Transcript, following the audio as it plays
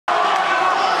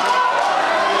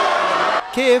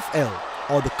KFL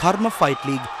or the Karma Fight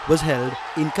League was held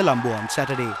in Colombo on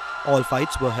Saturday. All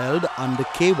fights were held under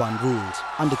K1 rules.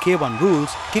 Under K1 rules,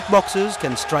 kickboxers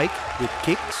can strike with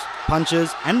kicks,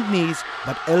 punches and knees,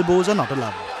 but elbows are not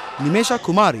allowed. Nimesha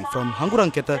Kumari from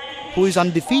Hanguranketa, who is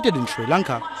undefeated in Sri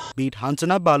Lanka, beat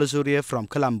Hansana Balasuriya from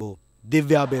Colombo.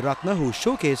 Divya Beratna, who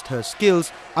showcased her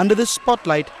skills under the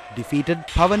spotlight, defeated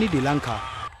Pavani de Lanka.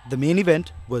 The main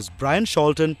event was Brian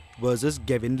Choltan versus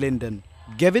Gevin Linden.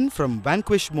 Gevin from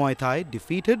Vanquish Muay Thai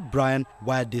defeated Brian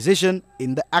via decision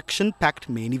in the action-packed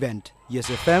main event. Yes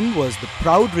FM was the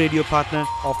proud radio partner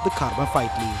of the Karma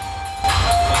Fight League.